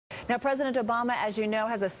Now, President Obama, as you know,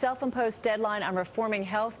 has a self-imposed deadline on reforming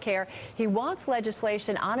health care. He wants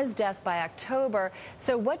legislation on his desk by October.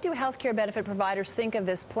 So what do health care benefit providers think of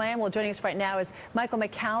this plan? Well, joining us right now is Michael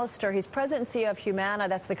McCallister. He's president and CEO of Humana.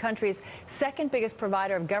 That's the country's second biggest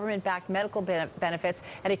provider of government-backed medical benefits.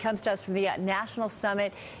 And he comes to us from the National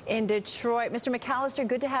Summit in Detroit. Mr. McCallister,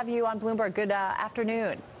 good to have you on Bloomberg. Good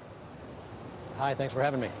afternoon. Hi, thanks for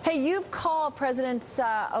having me. Hey, you've called President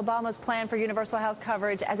Obama's plan for universal health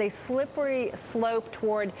coverage as a slippery slope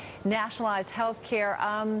toward nationalized health care.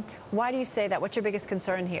 Why do you say that? What's your biggest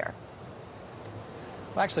concern here?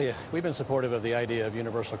 Well, actually, we've been supportive of the idea of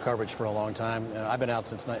universal coverage for a long time. I've been out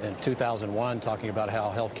since in 2001 talking about how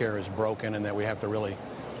health care is broken and that we have to really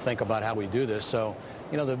think about how we do this. So,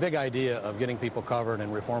 you know, the big idea of getting people covered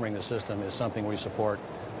and reforming the system is something we support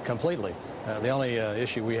completely. The only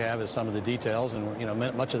issue we have is some of the details, and you know,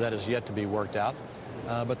 much of that is yet to be worked out.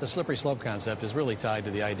 But the slippery slope concept is really tied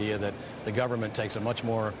to the idea that the government takes a much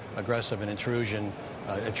more aggressive and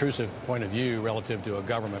intrusive point of view relative to a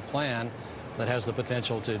government plan that has the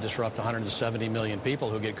potential to disrupt 170 million people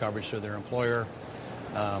who get coverage through their employer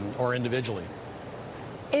or individually.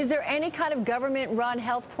 Is there any kind of government-run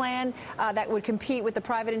health plan that would compete with the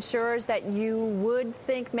private insurers that you would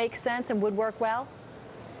think makes sense and would work well?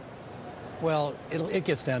 Well, it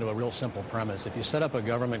gets down to a real simple premise. If you set up a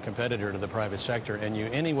government competitor to the private sector and you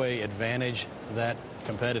anyway advantage that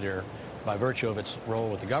competitor by virtue of its role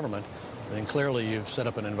with the government, then clearly you've set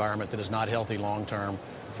up an environment that is not healthy long-term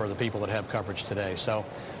for the people that have coverage today. So,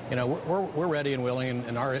 you know, we're ready and willing,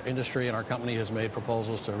 and our industry and our company has made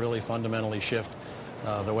proposals to really fundamentally shift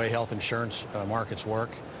the way health insurance markets work.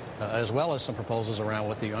 As well as some proposals around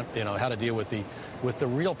what how to deal with the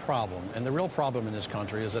real problem. And the real problem in this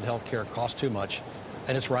country is that health care costs too much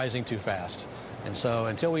and it's rising too fast. And so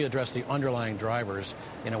until we address the underlying drivers,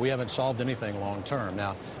 we haven't solved anything long term.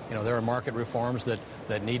 Now, there are market reforms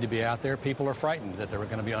that need to be out there. People are frightened that they're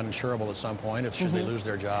going to be uninsurable at some point should they lose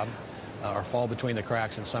their job or fall between the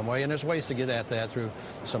cracks in some way. And there's ways to get at that through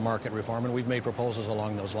some market reform, and we've made proposals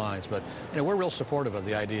along those lines. But we're real supportive of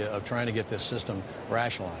the idea of trying to get this system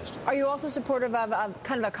rationalized. Are you also supportive of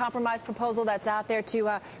kind of a compromise proposal that's out there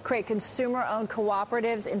to create consumer-owned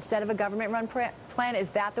cooperatives instead of a government-run plan?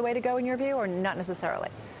 Is that the way to go in your view, or not necessarily?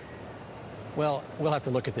 Well, we'll have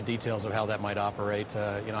to look at the details of how that might operate.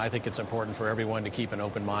 I think it's important for everyone to keep an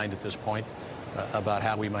open mind at this point about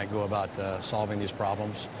how we might go about solving these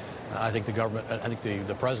problems. I think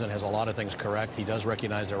the president has a lot of things correct. He does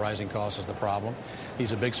recognize that rising costs is the problem.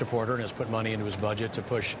 He's a big supporter and has put money into his budget to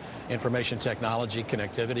push information technology,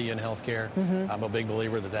 connectivity in healthcare. I'm a big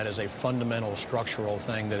believer that that is a fundamental structural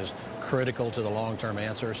thing that is critical to the long-term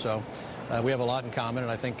answer. So we have a lot in common,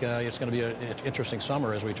 and I think it's going to be an interesting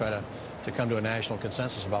summer as we try to come to a national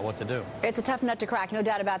consensus about what to do. It's a tough nut to crack, no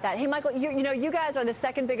doubt about that. Hey, Michael, you guys are the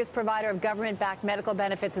second biggest provider of government-backed medical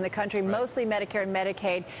benefits in the country, right? Mostly Medicare and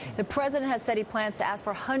Medicaid. The president has said he plans to ask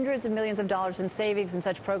for hundreds of millions of dollars in savings in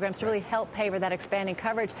such programs to really help pay for that expanding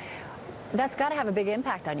coverage. That's got to have a big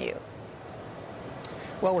impact on you.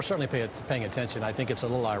 Well, we're certainly paying attention. I think it's a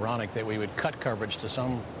little ironic that we would cut coverage to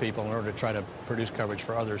some people in order to try to produce coverage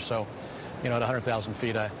for others. So, at 100,000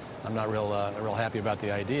 feet, I'm not real happy about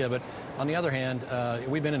the idea. But on the other hand,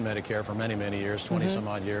 we've been in Medicare for many, many years, 20-some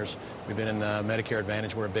odd years. We've been in Medicare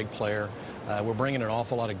Advantage. We're a big player. We're bringing an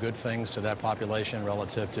awful lot of good things to that population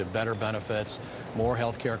relative to better benefits, more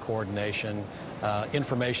health care coordination,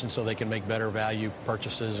 information so they can make better value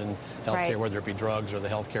purchases in health care, whether it be drugs or the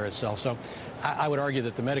health care itself. So I would argue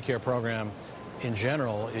that the Medicare program in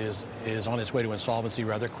general is on its way to insolvency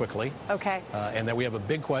rather quickly. Okay. And that we have a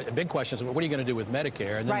big question is, what are you going to do with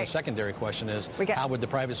Medicare? And then the secondary question is, how would the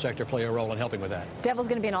private sector play a role in helping with that? Devil's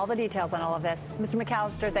going to be in all the details on all of this. Mr.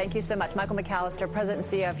 McCallister, thank you so much. Michael McCallister,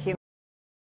 President and CEO of Humana.